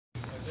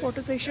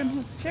Photo session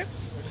হচ্ছে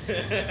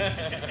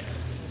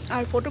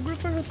আর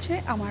photographer হচ্ছে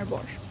আমার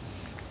বর।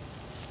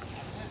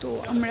 তো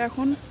আমরা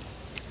এখন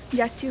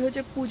যাচ্ছি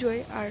হচ্ছে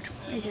পুজোয়, আর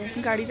এই যে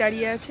গাড়ি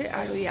দাঁড়িয়ে আছে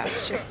আর ওই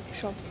আসছে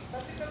সব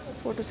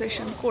ফটো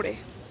সেশন করে।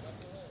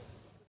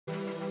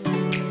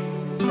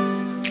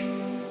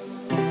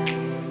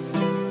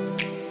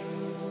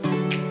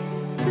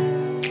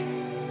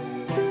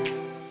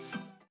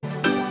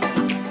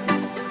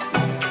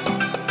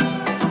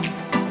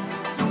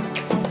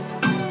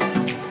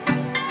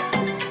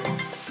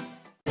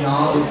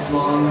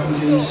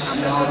 তো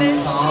আমরা চলে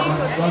এসেছি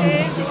হচ্ছে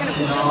যেখানে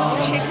পুজো হচ্ছে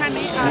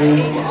সেখানে, আর এই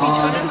যে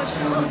পিছনে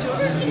হচ্ছে পুজো,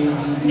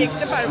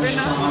 দেখতে পারবে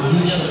না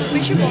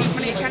বেশি বড়,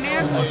 মানে এখানে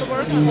আর কত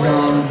বড় ঠাকুর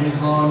আছে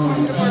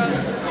মন্ত্র পড়া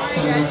হচ্ছে।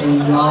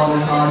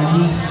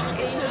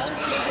 এই হচ্ছে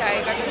পুরো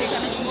জায়গাটা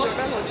যেখানে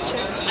পুজোটা হচ্ছে।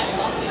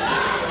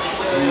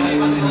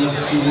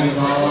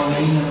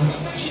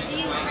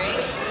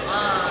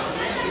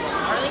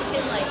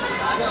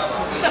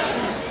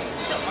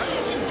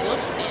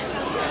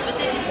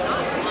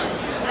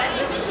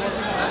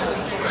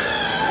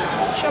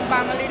 সব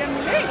বাঙালিরা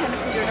মিলে এখানে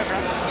পুজোটা করা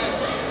হয়।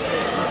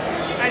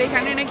 আর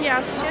এখানে নাকি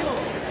আসছে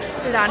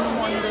রানু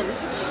মণ্ডল।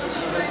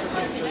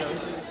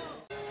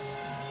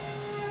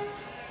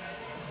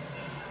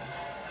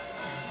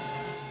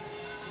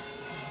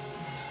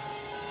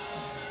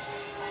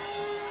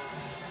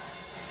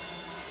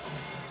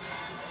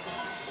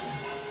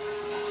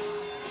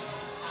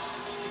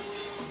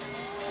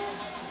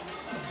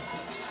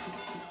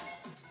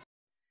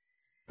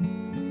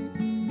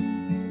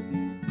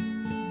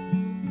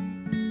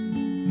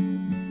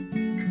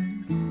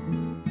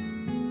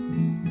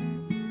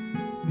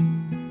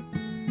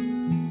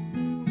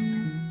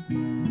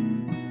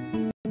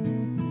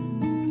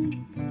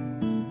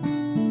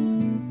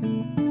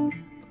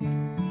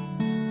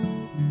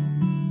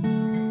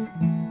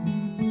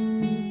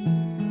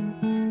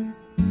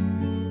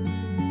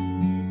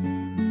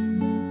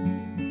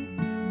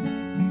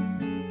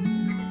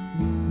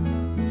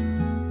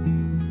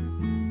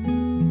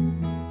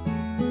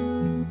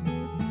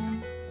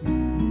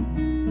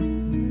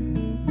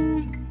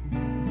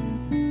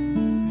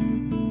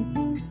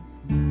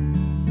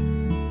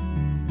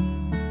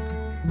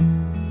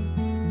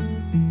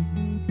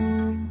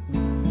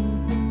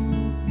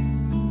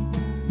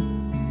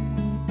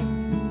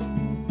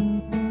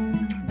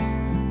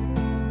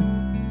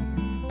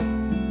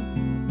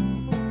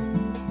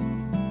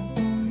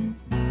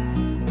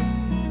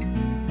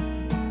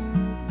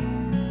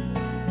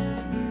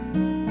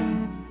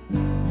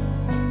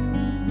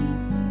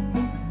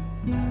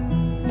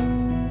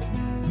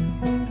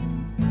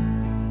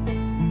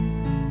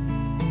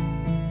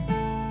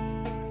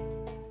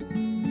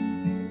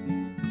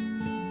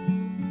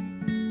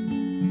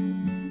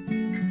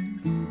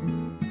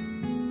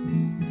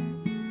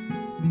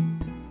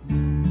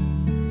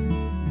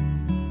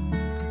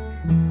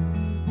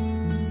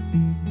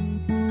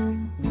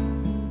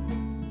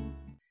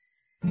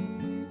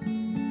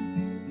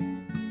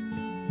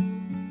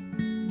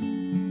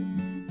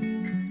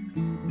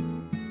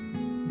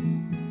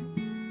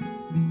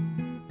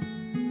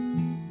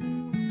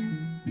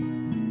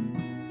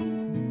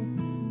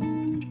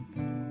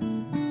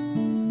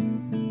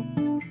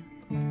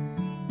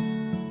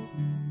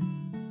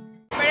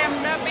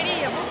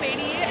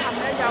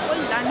 যাবো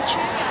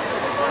লাঞ্চে,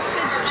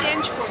 ফার্স্টে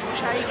চেঞ্জ করবো,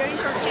 শাড়ি টাড়ি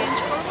সব চেঞ্জ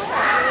করবো,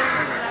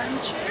 তারপরে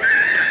লাঞ্চে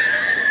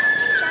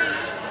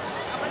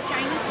আবার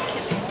চাইনিজ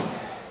খেতে।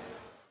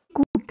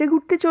 ঘুরতে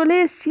ঘুরতে চলে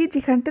এসেছি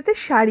যেখানটাতে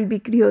শাড়ি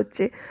বিক্রি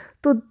হচ্ছে।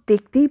 তো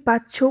দেখতেই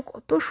পাচ্ছ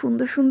কত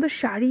সুন্দর সুন্দর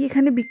শাড়ি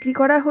এখানে বিক্রি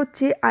করা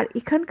হচ্ছে। আর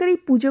এখানকার এই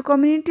পুজো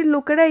কমিউনিটির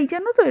লোকেরা এই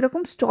জানো তো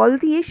এরকম স্টল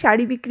দিয়ে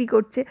শাড়ি বিক্রি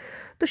করছে।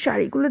 তো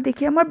শাড়িগুলো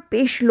দেখে আমার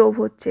বেশ লোভ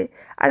হচ্ছে।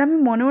 আর আমি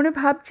মনে মনে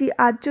ভাবছি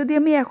আজ যদি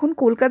আমি এখন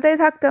কলকাতায়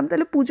থাকতাম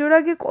তাহলে পুজোর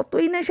আগে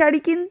কতই না শাড়ি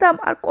কিনতাম,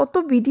 আর কত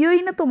ভিডিওই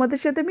না তোমাদের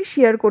সাথে আমি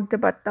শেয়ার করতে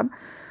পারতাম।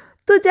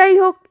 তো যাই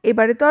হোক,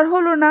 এবারে তো আর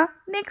হলো না,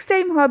 নেক্সট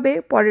টাইম হবে,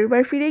 পরের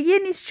বার ফিরে গিয়ে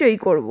নিশ্চয়ই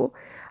করব।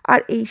 আর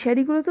এই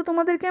শাড়িগুলো তো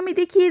তোমাদেরকে আমি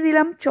দেখিয়ে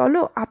দিলাম,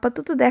 চলো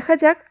আপাতত দেখা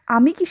যাক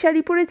আমি কি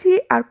শাড়ি পরেছি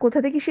আর কোথা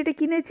থেকে সেটা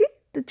কিনেছি।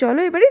 তো চলো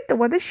এবারে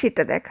তোমাদের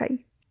সেটা দেখাই।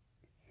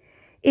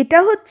 এটা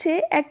হচ্ছে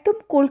একদম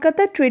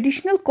কলকাতার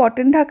ট্রেডিশনাল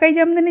কটন ঢাকাই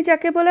জামদানি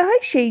যাকে বলা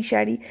হয় সেই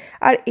শাড়ি।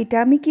 আর এটা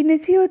আমি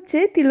কিনেছি হচ্ছে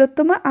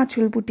তিলোত্তমা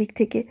আঁচল বুটিক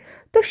থেকে।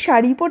 তো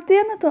শাড়ি পরতে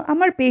জানো তো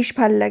আমার বেশ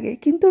ভাল লাগে,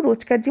 কিন্তু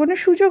রোজকার জীবনে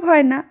সুযোগ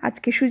হয় না,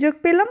 আজকে সুযোগ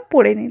পেলাম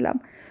পরে নিলাম।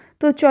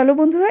 তো চলো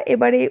বন্ধুরা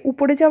এবারে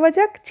উপরে যাওয়া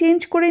যাক, চেঞ্জ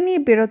করে নিয়ে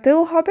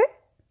বেরোতেও হবে।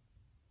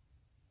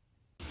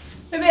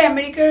 তবে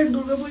আমেরিকার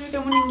দুর্গাপুজো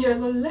কেমন এনজয়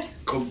করলে?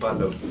 খুব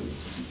ভালো।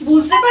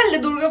 বুঝতে পারলে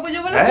দুর্গাপুজো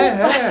বলে?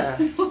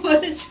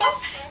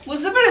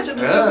 বুঝতে পেরেছো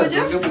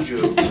দুর্গাপুজো?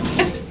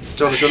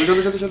 চলো চলো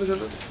চলো চলো চলো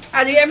চলো।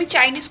 আজকে আমি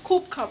চাইনিজ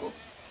খুব খাবো।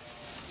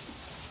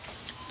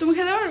 তুমি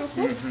খেতে পারবে?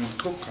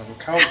 খুব খাবো,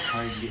 খাও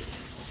খাই দিয়ে।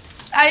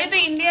 আজকে তো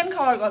ইন্ডিয়ান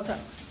খাওয়ার কথা।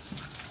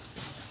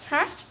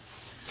 হ্যাঁ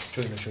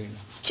চাইনা চাইনা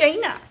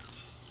চাইনা।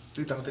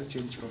 তুই তাড়াতাড়ি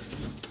চেঞ্জ কর।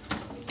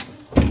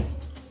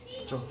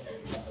 চল।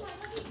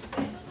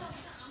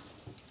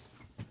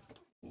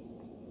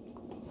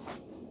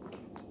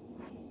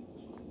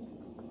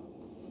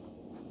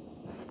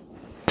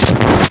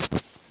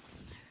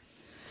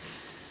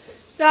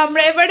 তো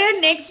আমরা এবারে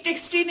নেক্সট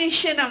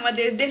ডেস্টিনেশন,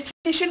 আমাদের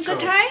ডেস্টিনেশন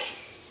কোথায়?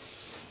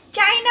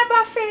 চাইনা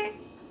বাফে।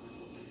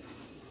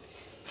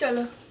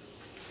 চলো,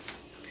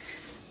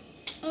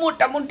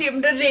 মোটামুটি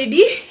আমরা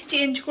রেডি,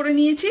 চেঞ্জ করে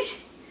নিয়েছি।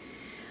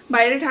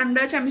 বাইরে ঠান্ডা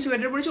আছে, আমি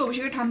সোয়েটার পরেছি,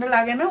 অভিষেকে ঠান্ডা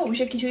লাগে না,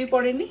 অভিষেক কিছুই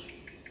পরেনি,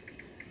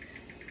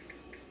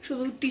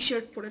 শুধু টি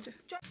শার্ট পরেছে।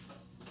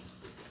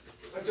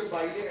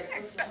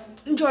 একটা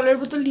জলের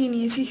বোতল নিয়ে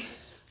নিয়েছি,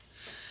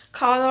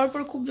 খাওয়া দাওয়ার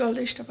পর খুব জল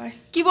তেষ্টা পায়।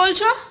 কি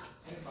বলছো?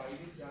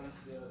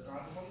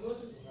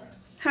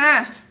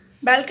 হ্যাঁ,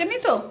 ব্যালকনি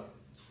তো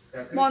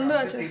বন্ধ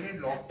আছে।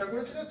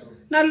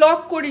 না, লক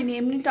করিনি,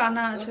 এমনি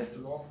টানা আছে।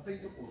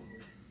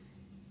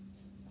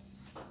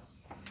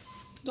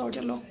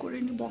 দরজা লক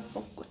করিনি, বক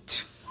বক করছে।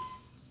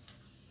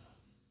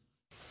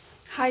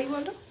 হাই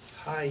বলো।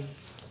 হাই।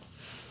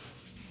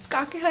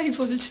 কাকে হাই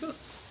বলছো?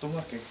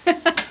 তোমাকে।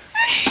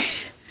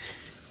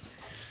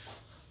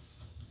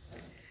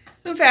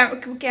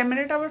 তুমি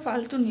ক্যামেরাটা আবার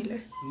ফালতু নিলে।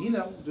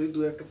 নিলাম, যদি দু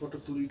একটা ফটো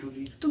তুলি।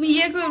 তুমি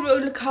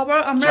খাবার,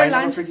 আমরা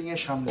লাঞ্চ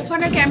এর সামনে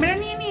ওখানে ক্যামেরা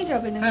নিয়ে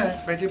যাবে না? হ্যাঁ,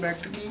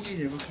 ব্যাগটা নিয়ে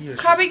যাবো। কি আছে?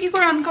 খাবে কি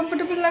করে?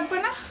 আনকমফোর্টেবল লাগবে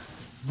না?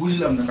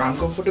 বুঝলাম না,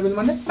 আনকমফোর্টেবল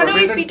মানে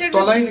ওই পিঠের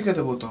তলায় রেখে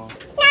দেবো তো।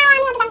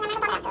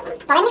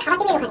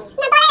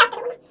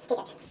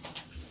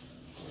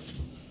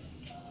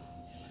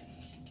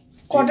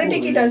 কটা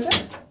টিকিট আছে?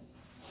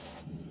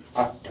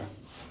 8টা।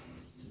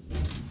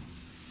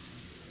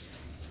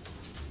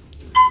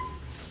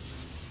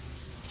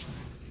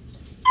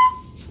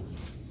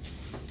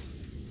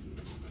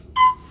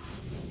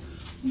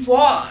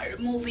 War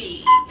movie.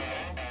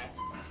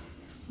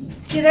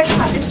 কে দেখ,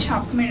 হাতের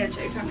ছাপ মেরেছে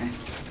এখানে।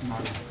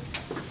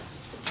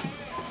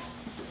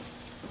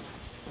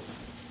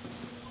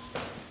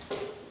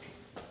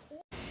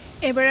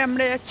 এবারে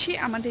আমরা যাচ্ছি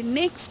আমাদের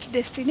নেক্সট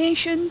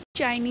ডেস্টিনেশন,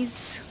 চাইনিজ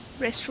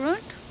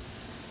রেস্টুরেন্ট।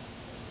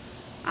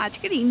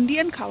 আজকের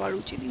ইন্ডিয়ান খাওয়ার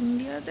উচিত,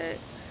 ইন্ডিয়াতে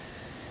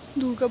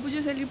দুর্গাপুজো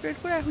সেলিব্রেট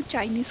করে এখন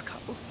চাইনিজ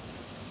খাবো।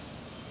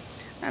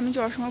 আমি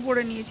চশমা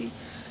পরে নিয়েছি,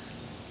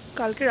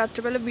 কালকে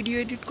রাত্রেবেলা ভিডিও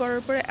এডিট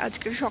করার পরে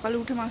আজকের সকালে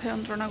উঠে মাথায়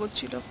যন্ত্রণা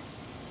করছিল।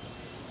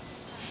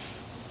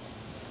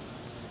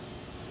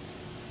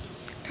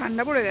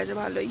 ঠান্ডা পড়ে গেছে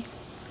ভালোই,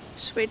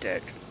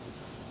 সোয়েটার।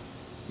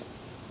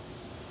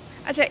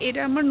 আচ্ছা,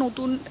 এটা আমার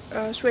নতুন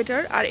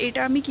সোয়েটার, আর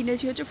এটা আমি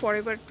কিনেছি হচ্ছে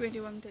ফরএভার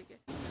 21 থেকে।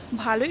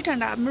 ভালোই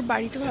ঠান্ডা। আমরা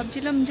বাড়িতে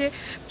ভাবছিলাম যে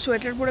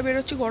সোয়েটার পরে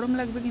বেরোচ্ছি, গরম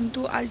লাগবে, কিন্তু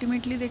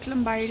আলটিমেটলি দেখলাম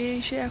বাইরে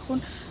এসে এখন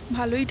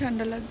ভালোই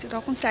ঠান্ডা লাগছে।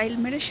 তখন স্টাইল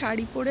মেরে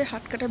শাড়ি পরে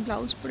হাত কাটা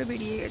ব্লাউজ পরে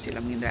বেরিয়ে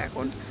গেছিলাম, কিন্তু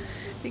এখন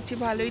দেখছি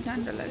ভালোই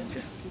ঠান্ডা লাগছে।